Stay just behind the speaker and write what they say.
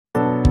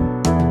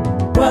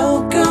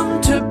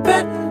to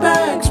Betting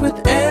Bags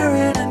with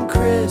Aaron and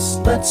Chris.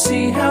 Let's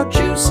see how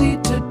juicy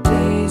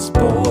today's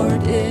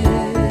board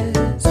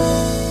is.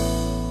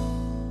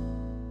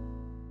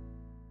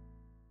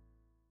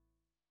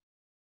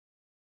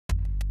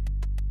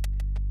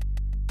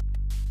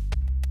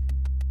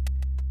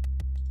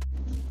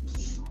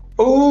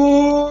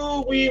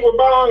 Ooh, we were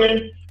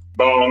bonging,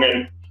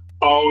 bonging,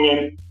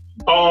 bonging,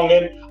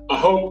 bonging. I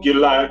hope you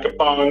like a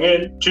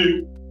bonging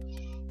too.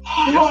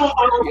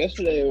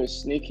 Yesterday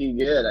was sneaky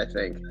good, I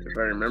think, if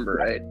I remember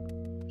right.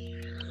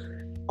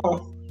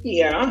 Oh,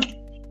 yeah.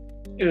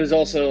 It was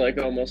also like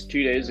almost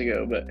 2 days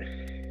ago, but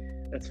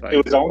that's fine.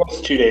 It was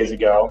almost 2 days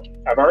ago.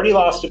 I've already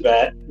lost a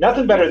bet.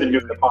 Nothing better than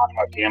doing a pod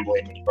about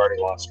gambling when you've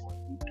already lost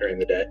one during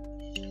the day.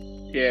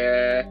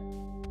 Yeah.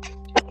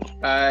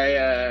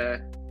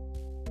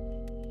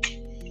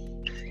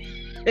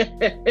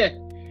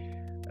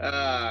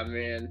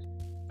 Man.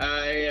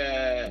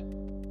 I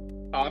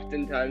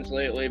oftentimes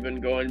lately been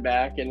going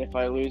back, and if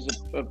I lose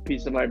a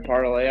piece of my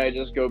parlay, I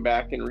just go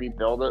back and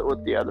rebuild it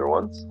with the other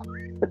ones.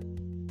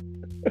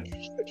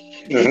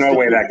 There's no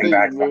way that can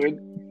backfire.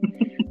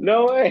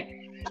 No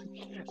way.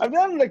 I've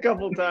done it a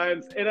couple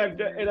times, and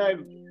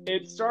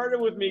it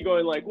started with me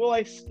going like, well,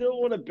 I still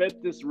want to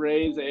bet this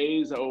Rays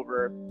A's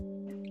over,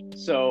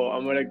 so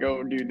I'm gonna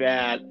go do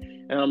that.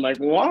 And I'm like,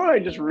 well, why don't I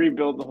just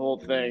rebuild the whole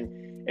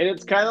thing? And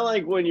it's kind of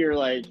like when you're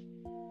like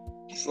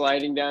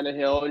sliding down a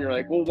hill and you're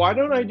like, well, why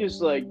don't I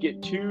just like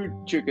get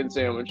 2 chicken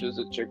sandwiches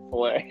at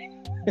Chick-fil-A?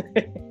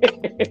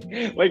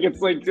 Like it's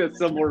like a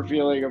similar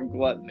feeling of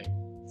gluttony.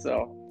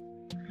 So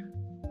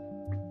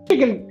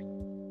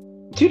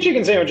 2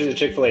 chicken sandwiches at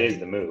Chick-fil-A is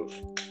the move.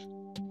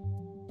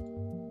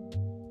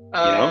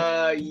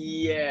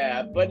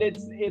 Yeah, but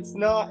it's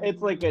not.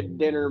 It's like a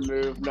dinner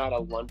move, not a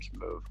lunch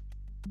move.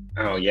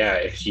 Oh yeah,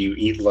 if you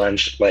eat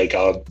lunch like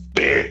a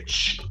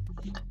bitch.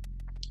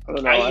 I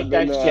don't know. I eat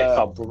that shit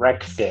for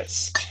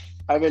breakfast.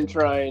 I've been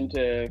trying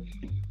to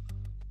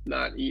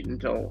not eat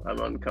until I'm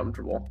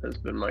uncomfortable. Has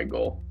been my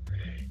goal,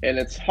 and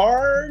it's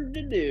hard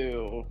to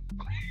do.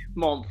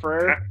 Mon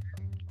frere.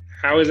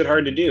 How is it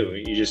hard to do?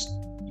 You just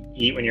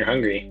eat when you're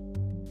hungry.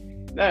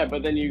 Yeah,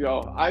 but then you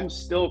go, I'm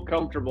still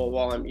comfortable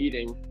while I'm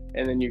eating,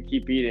 and then you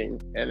keep eating,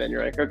 and then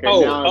you're like, okay,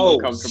 now I'm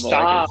uncomfortable.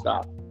 Stop. I can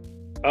stop.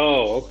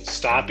 Oh,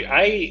 stop.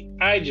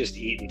 I just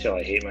eat until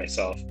I hate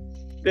myself.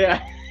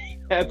 Yeah,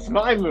 that's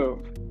my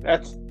move.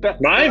 That's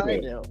my what I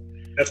move. do.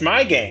 That's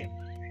my game.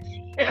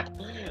 Yeah.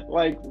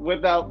 Like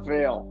without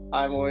fail,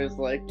 I'm always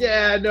like,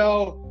 yeah,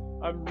 no,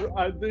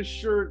 this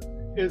shirt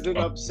isn't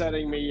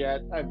upsetting me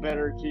yet. I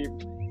better keep.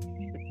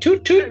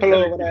 Toot toot,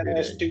 hello,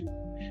 toot.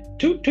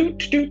 Toot toot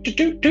toot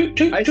toot toot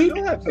toot. I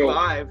still have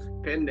 5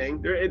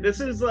 pending.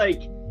 This is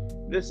like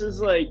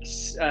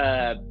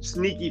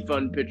sneaky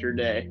fun pitcher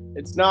day.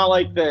 It's not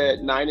like the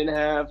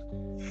 9.5,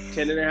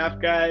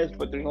 10.5 guys,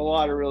 but there's a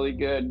lot of really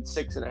good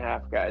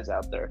 6.5 guys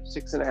out there.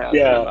 6.5,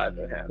 yeah.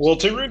 5.5. Well,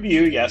 to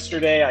review,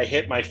 yesterday I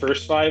hit my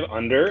first 5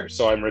 under,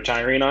 so I'm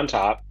retiring on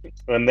top.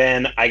 And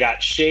then I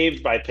got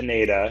shaved by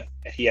Pineda.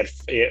 He had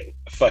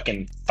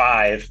fucking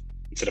 5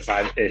 instead of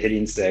 5,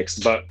 hitting 6,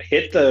 but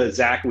hit the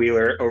Zach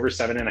Wheeler over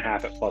 7.5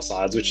 at plus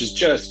odds, which is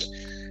just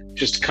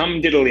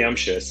come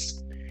diddlyumptious.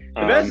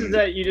 The best is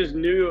that you just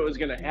knew it was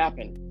going to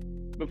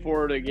happen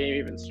before the game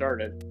even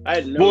started. I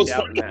had no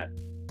doubt in that.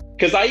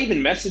 Because I even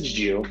messaged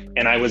you,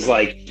 and I was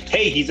like,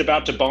 hey, he's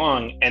about to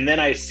bong. And then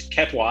I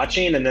kept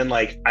watching, and then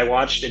like I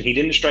watched, and he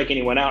didn't strike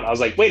anyone out. I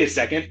was like, wait a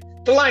second.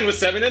 The line was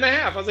 7.5.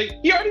 I was like,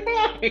 he already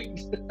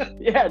bonged.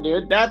 Yeah,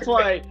 dude. That's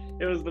why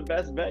it was the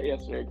best bet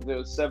yesterday, because it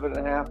was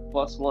 7.5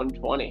 plus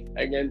 120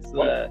 against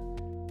the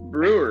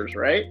Brewers,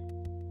 right?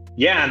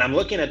 Yeah, and I'm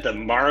looking at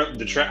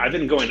I've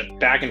been going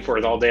back and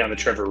forth all day on the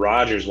Trevor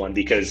Rogers one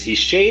because he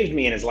shaved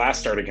me in his last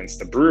start against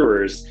the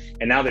Brewers,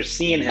 and now they're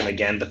seeing him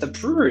again. But the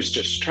Brewers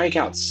just strike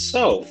out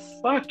so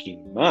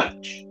fucking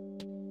much.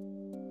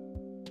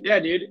 Yeah,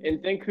 dude, and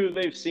think who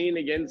they've seen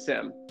against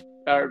him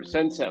or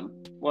since him.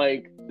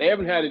 Like they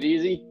haven't had it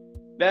easy.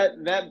 That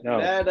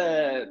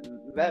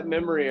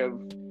memory of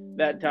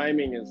that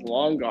timing is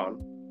long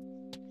gone.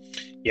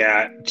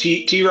 Yeah,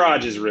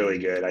 T-Rod is really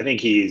good. I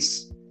think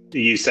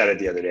you said it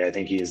the other day. I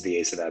think he is the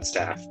ace of that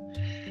staff.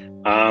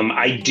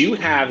 I do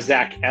have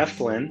Zach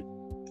Eflin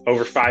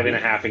over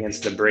 5.5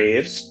 against the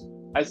Braves.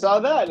 I saw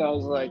that and I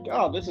was like,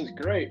 oh, this is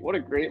great. What a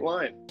great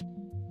line.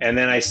 And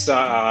then I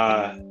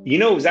saw,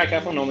 Zach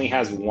Eflin only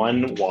has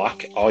 1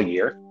 walk all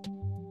year.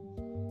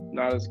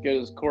 Not as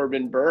good as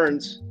Corbin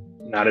Burns.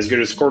 Not as good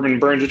as Corbin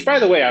Burns, which, by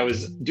the way, I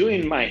was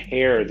doing my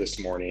hair this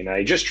morning.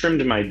 I just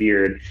trimmed my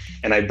beard,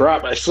 and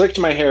I slicked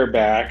my hair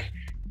back.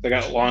 I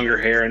got longer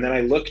hair, and then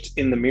I looked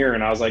in the mirror,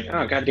 and I was like,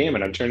 oh, God damn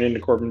it, I've turned into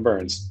Corbin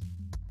Burns.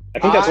 I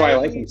think that's why I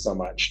like him so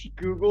much.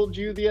 Googled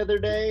you the other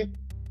day,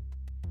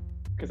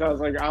 because I was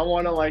like, I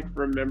want to,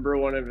 remember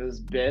one of his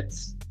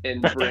bits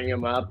and bring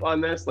him up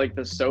on this, like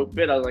the soap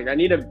bit. I was like, I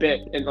need a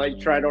bit, and,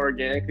 try to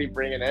organically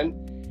bring it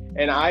in.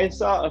 And I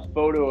saw a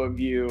photo of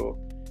you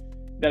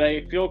that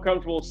I feel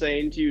comfortable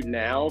saying to you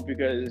now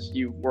because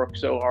you've worked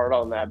so hard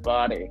on that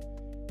body,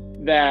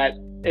 that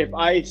if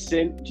I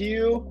sent to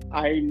you,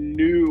 I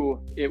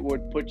knew it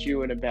would put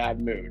you in a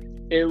bad mood.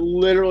 It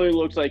literally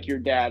looks like your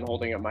dad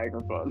holding a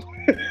microphone.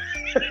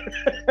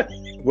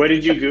 What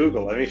did you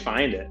Google? Let me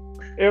find it.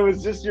 It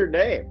was just your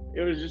name.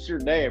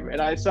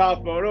 And I saw a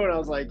photo and I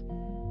was like,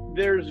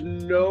 there's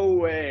no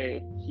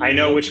way. I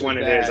know which one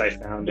it is. I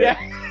found it. Yeah.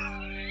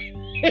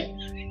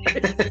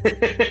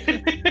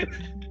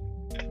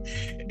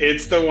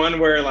 It's the one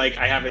where like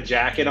I have a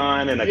jacket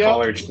on and a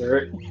collared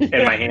shirt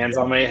and my hands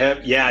on my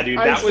hip. Yeah, dude,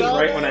 that was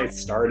right when I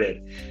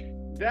started.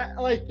 That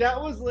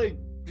was like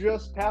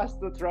just past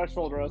the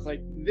threshold where I was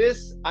like,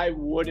 this I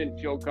wouldn't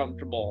feel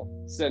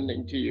comfortable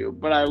sending to you.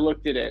 But I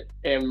looked at it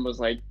and was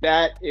like,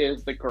 that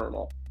is the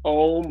Colonel.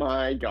 Oh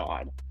my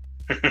God.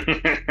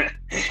 Yeah,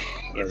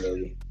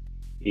 baby.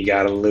 You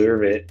gotta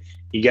love it.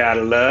 You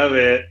gotta love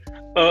it.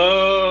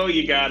 Oh,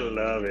 you gotta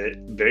love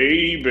it,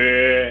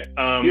 baby.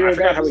 I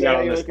forgot how we got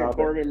on this topic.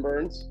 Corbin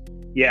Burns.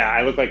 Yeah,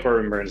 I look like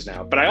Corbin Burns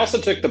now. But I also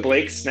took the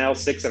Blake Snell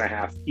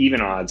 6.5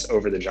 even odds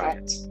over the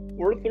Giants.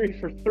 We're 3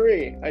 for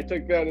 3. I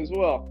took that as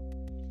well.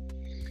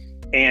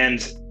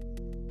 And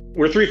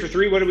we're 3 for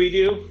 3. What do we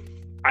do?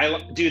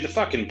 The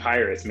fucking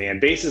Pirates,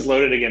 man. Bases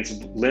loaded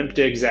against limp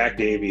dick Zach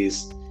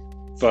Davies.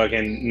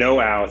 Fucking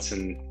no outs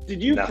and.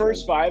 Did you nothing.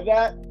 first five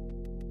that?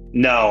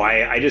 No,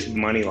 I just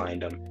money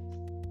lined him.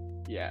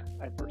 Yeah,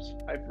 I first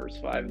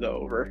five the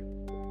over,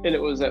 and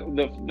it was at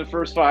the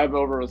first 5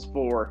 over was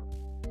 4.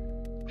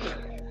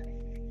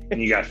 And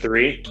you got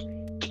 3.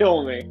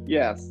 Kill me,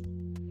 yes.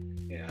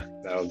 Yeah,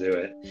 that'll do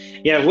it.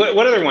 Yeah,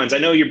 what other ones? I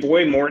know your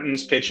boy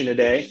Morton's pitching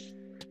today.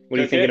 What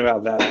are you thinking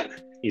about that?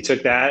 You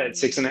took that at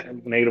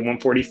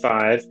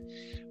 -145.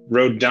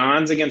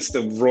 Rodon's against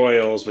the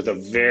Royals with a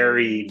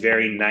very,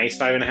 very nice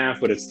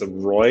 5.5, but it's the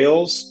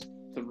Royals.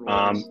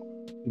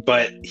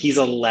 But he's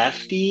a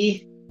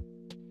lefty,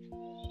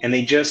 and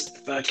they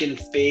just fucking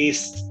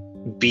faced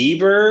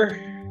Bieber.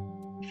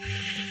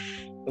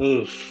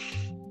 Oof.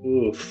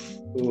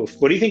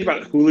 What do you think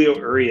about Julio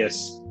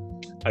Urias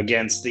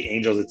against the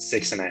Angels at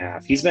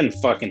 6.5? He's been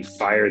fucking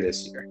fire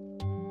this year.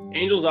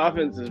 Angels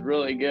offense is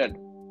really good.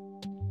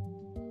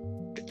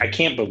 I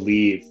can't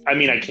believe. I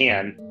mean, I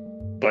can,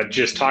 but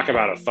just talk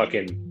about a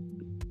fucking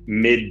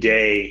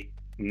midday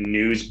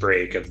news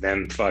break of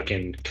them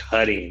fucking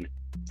cutting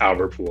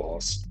Albert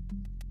Pujols.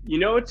 You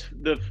know what's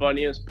the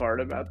funniest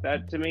part about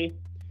that to me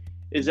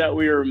is that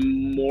we are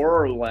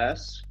more or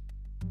less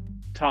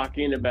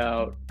talking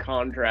about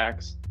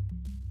contracts,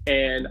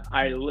 and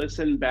I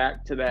listened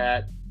back to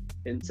that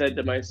and said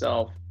to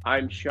myself,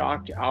 I'm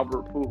shocked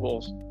Albert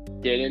Pujols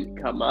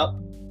didn't come up,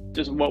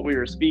 just what we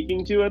were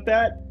speaking to at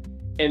that,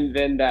 and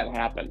then that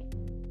happened.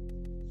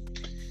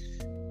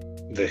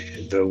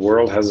 The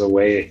world has a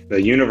way,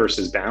 the universe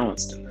is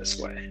balanced in this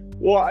way.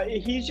 Well,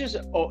 he's just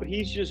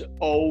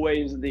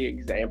always the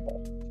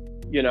example,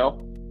 you know.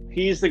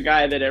 He's the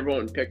guy that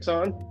everyone picks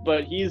on,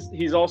 but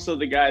he's also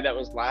the guy that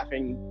was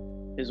laughing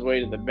his way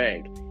to the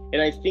bank. And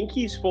I think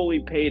he's fully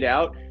paid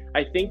out.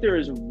 I think there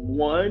is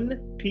one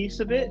piece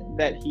of it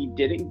that he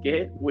didn't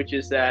get, which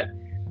is that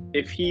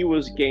if he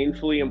was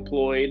gainfully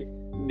employed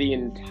the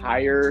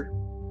entire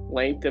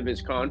length of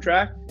his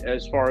contract,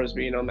 as far as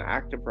being on the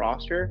active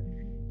roster,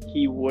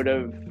 he would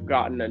have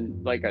gotten a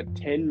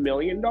 $10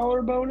 million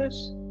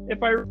bonus.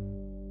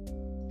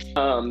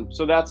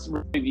 So that's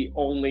really the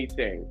only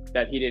thing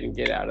that he didn't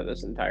get out of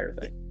this entire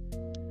thing.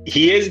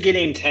 He is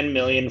getting $10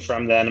 million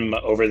from them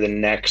over the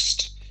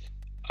next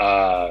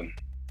 10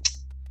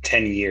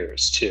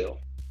 years too.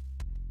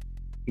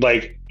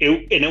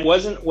 It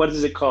wasn't, what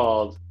is it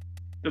called?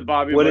 The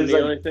Bobby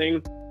Bonilla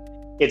thing?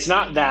 It's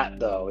not that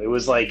though. It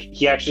was like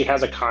he actually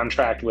has a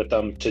contract with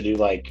them to do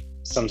like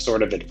some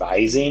sort of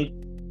advising.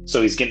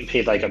 So he's getting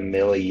paid like $1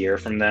 million a year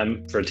from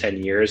them for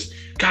 10 years.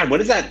 God, what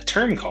is that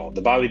term called?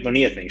 The Bobby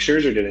Bonilla thing.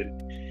 Scherzer did it.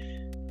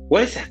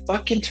 What is that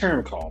fucking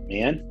term called,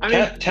 man?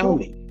 Tell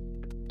me.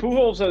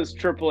 Pujols has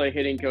AAA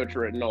hitting coach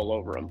written all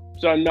over him.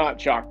 So I'm not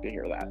shocked to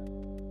hear that.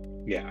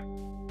 Yeah.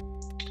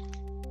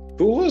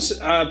 Pujols,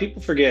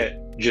 people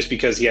forget just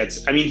because he had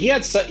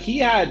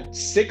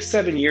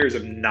 6-7 years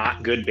of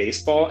not good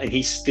baseball, and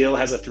he still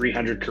has a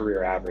 300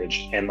 career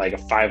average and like a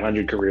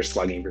 500 career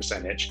slugging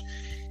percentage.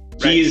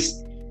 Right.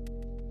 He's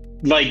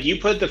like, you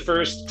put the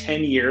first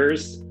 10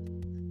 years,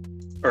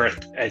 or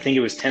I think it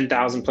was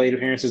 10,000 plate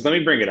appearances. Let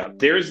me bring it up.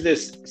 There's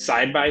this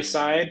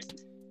side-by-side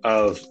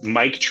of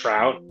Mike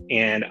Trout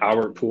and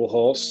Albert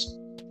Pujols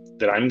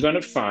that I'm going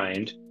to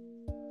find.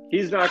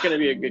 He's not going to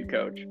be a good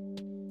coach.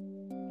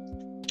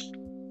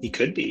 He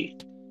could be.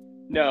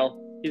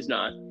 No, he's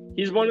not.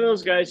 He's one of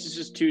those guys who's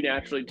just too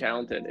naturally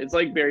talented. It's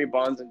like Barry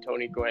Bonds and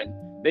Tony Gwynn.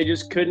 They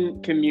just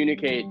couldn't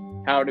communicate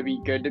how to be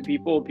good to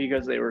people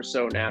because they were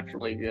so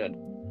naturally good.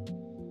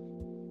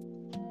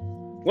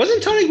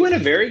 Wasn't Tony Gwynn a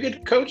very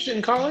good coach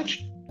in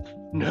college?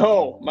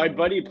 No, my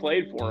buddy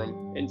played for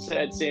him and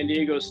at San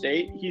Diego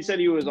State. He said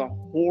he was a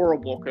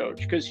horrible coach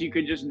because he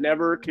could just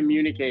never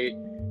communicate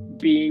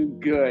being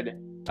good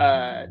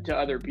to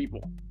other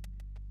people.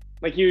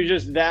 Like, he was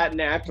just that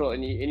natural,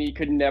 and he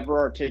could never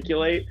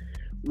articulate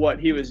what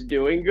he was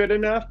doing good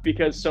enough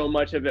because so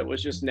much of it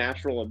was just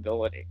natural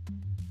ability.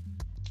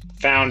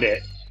 Found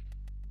it.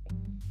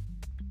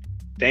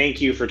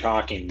 Thank you for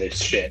talking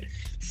this shit.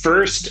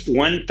 First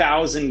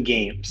 1,000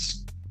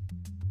 games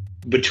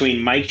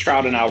between Mike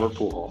Trout and Albert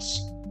Pujols.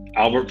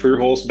 Albert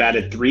Pujols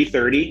batted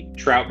 .330.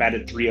 Trout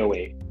batted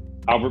 .308.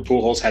 Albert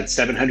Pujols had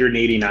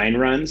 789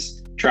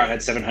 runs. Trout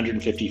had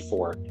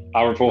 754.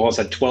 Albert Pujols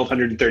had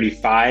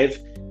 1,235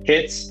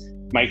 hits.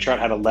 Mike Trout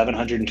had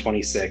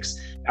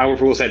 1,126. Albert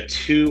Pujols had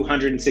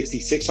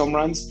 266 home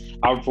runs.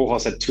 Albert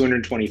Pujols had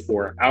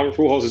 224. Albert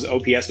Pujols'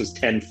 OPS was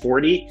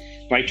 1040.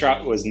 Mike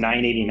Trout was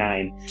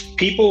 989.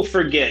 People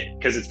forget,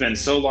 because it's been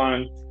so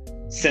long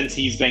since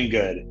he's been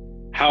good,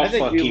 how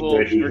fucking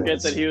good he forget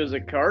was. that he was a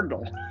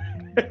Cardinal.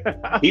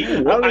 I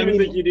People, don't I even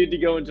mean, think you need to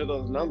go into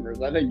those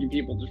numbers. I think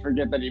people just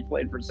forget that he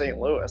played for St.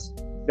 Louis.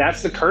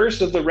 that's the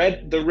curse of the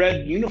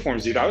red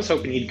uniforms, dude. I was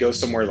hoping he'd go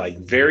somewhere like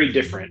very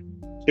different.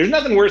 There's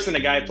nothing worse than a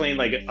guy playing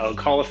like a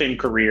Hall of Fame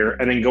career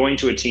and then going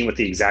to a team with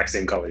the exact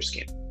same color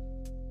scheme.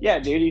 Yeah,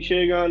 dude, he should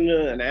have gone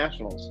to the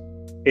Nationals.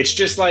 It's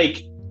just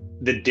like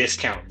the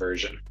discount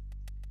version.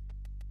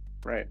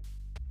 Right.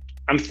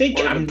 I'm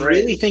Braves.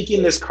 really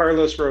thinking this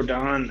Carlos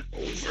Rodon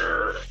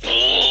over.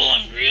 Oh,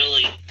 I'm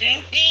really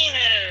thinking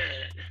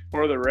it.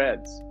 Or the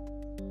Reds.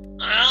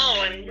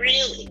 Oh, I'm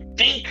really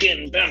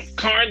thinking about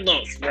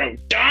Carlos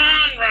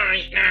Rodon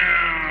right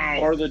now.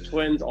 Or the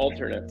Twins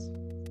alternates.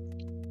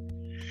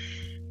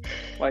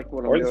 Like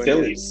what I'm Or doing the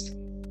Phillies. here.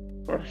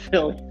 Or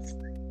Phillies.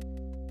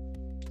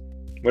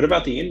 What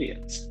about the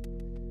Indians?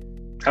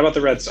 How about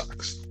the Red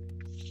Sox?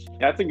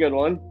 That's a good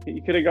one.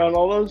 You could have gone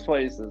all those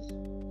places.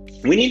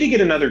 We need to get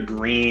another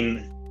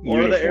green Or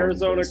uniform the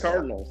Arizona baseball.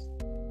 Cardinals.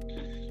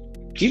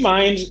 Do you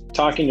mind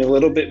talking a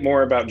little bit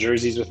more about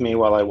jerseys with me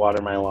while I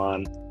water my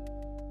lawn?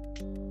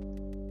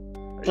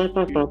 The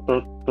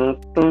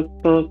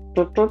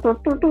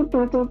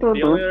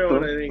only other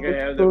one I think I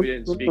have that we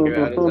didn't speak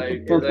about is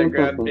I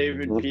grabbed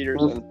David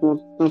Peterson.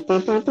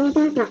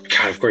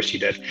 God, of course you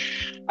did.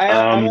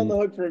 I'm on the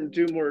hook for him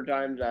 2 more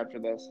times after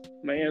this.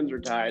 My hands are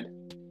tied.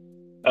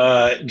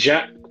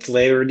 Jack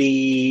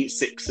Flaherty,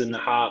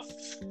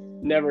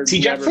 6.5. Never. See,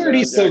 Jack never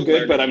Flaherty's bet on so Jack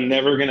good, but Flaherty. I'm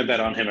never going to bet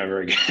on him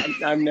ever again.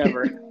 I'm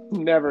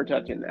never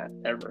touching that.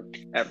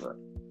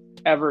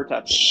 Ever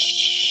touching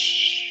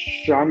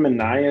Sean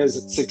Manaea's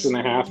at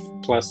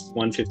 6.5 plus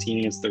 115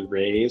 against the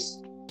Rays.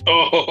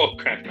 Oh,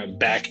 crack my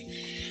back.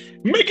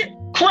 Make it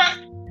crack.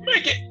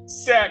 Make it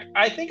sack.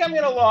 I think I'm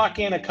going to lock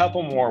in a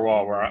couple more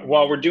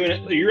while we're doing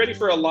it. Are you ready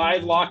for a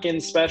live lock-in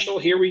special?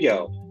 Here we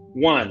go.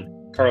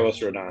 1, Carlos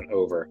Rodon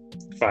over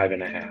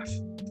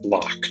 5.5.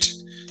 Locked.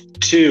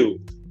 2,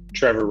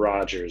 Trevor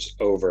Rogers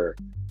over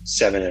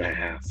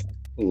 7.5.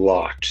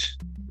 Locked.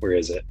 Where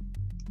is it?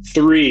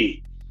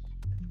 3.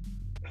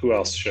 Who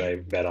else should I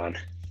bet on?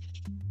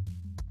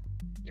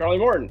 Charlie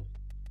Morton,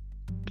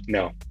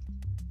 No.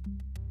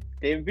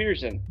 David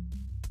Peterson.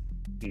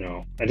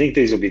 No. I think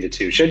these will be the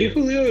 2. Should I do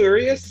Julio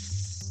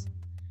Urias?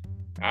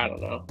 I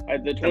don't know.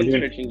 The Twins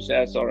doing- pitching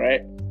stats, all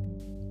right.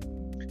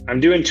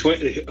 I'm doing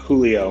Julio.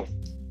 Julio!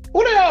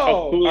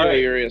 Julio All right.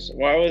 Urias.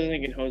 Why was I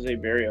thinking Jose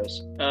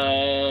Barrios?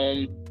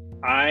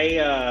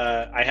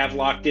 I have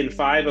locked in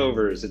 5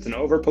 overs. It's an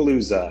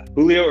overpalooza.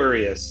 Julio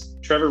Urias,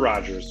 Trevor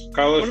Rogers,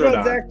 Carlos What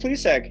about Rodon. Zach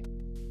Plesac?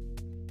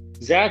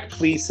 Zach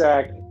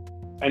Plesac.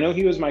 I know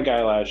he was my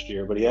guy last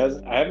year, but I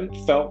haven't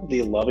felt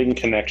the loving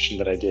connection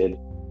that I did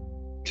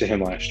to him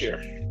last year.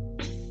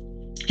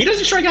 He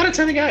doesn't strike out a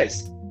ton of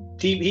guys.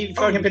 He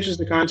fucking pitches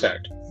to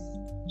contact.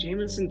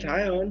 Jameson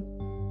Taillon.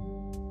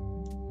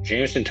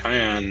 Jameson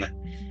Taillon.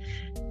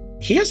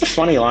 He has a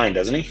funny line,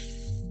 doesn't he?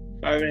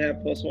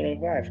 5.5 plus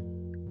 105.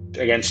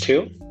 Against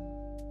who?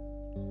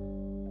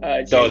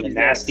 It's So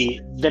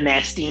Yankees. the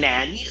nasty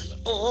nannies.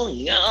 Oh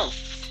yeah.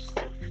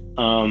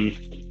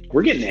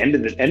 We're getting end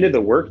of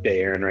the workday,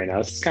 Aaron, right now.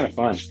 This is kind of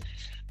fun.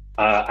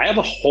 I have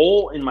a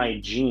hole in my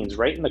jeans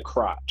right in the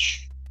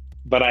crotch,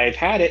 but I've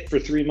had it for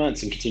 3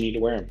 months and continue to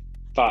wear them.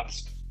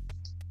 Thoughts?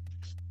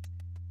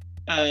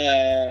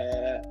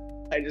 I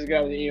just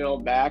got an email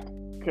back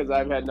because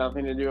I've had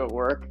nothing to do at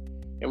work,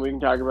 and we can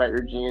talk about your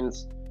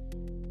jeans.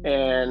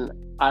 And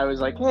I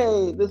was like,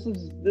 "Hey, this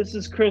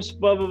is Chris,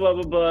 blah blah blah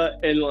blah blah,"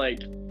 and like,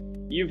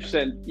 you've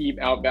sent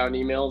outbound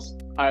emails.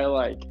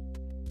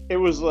 It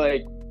was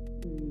like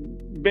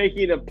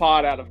making a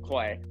pot out of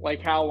clay. Like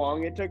how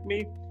long it took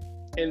me,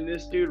 and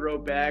this dude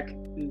wrote back,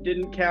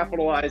 didn't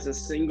capitalize a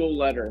single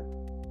letter.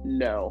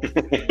 No.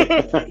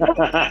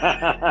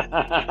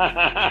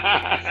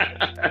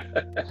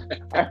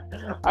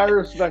 I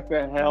respect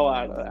the hell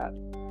out of that.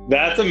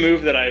 That's a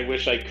move that I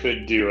wish I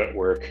could do at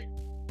work.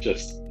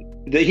 Just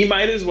he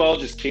might as well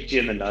just kicked you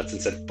in the nuts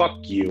and said, "Fuck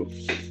you."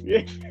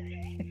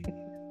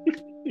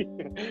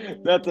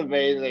 That's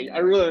amazing.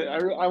 I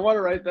want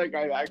to write that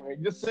guy back.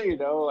 Like, just so you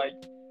know, like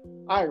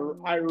I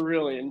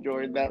really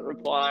enjoyed that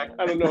reply.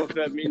 I don't know if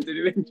that means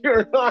anything to you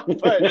or not,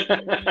 but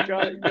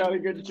got a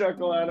good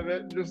chuckle out of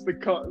it. Just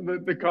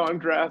the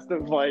contrast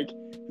of like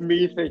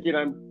me thinking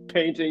I'm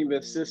painting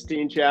the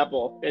Sistine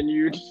Chapel and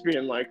you just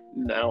being like,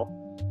 no.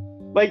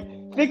 Like,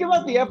 think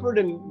about the effort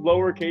in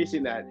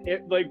lowercasing that.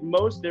 It, like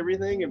most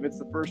everything, if it's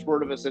the first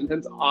word of a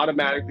sentence,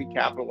 automatically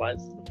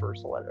capitalizes the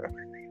first letter.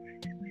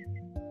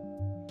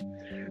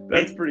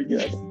 That's pretty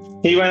good.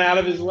 He went out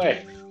of his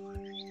way.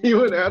 He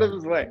went out of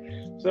his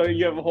way. So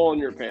you have a hole in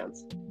your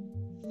pants.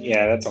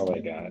 Yeah, that's all I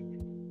got.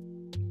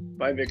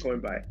 Buy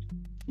Bitcoin, bye.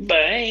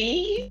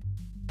 Bye.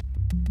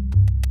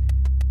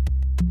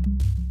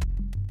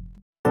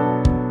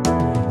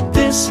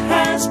 This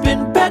has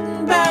been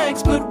Betting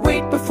Bags, but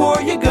wait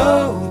before you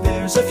go.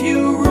 There's a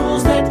few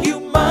rules that you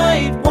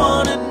might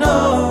want to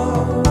know.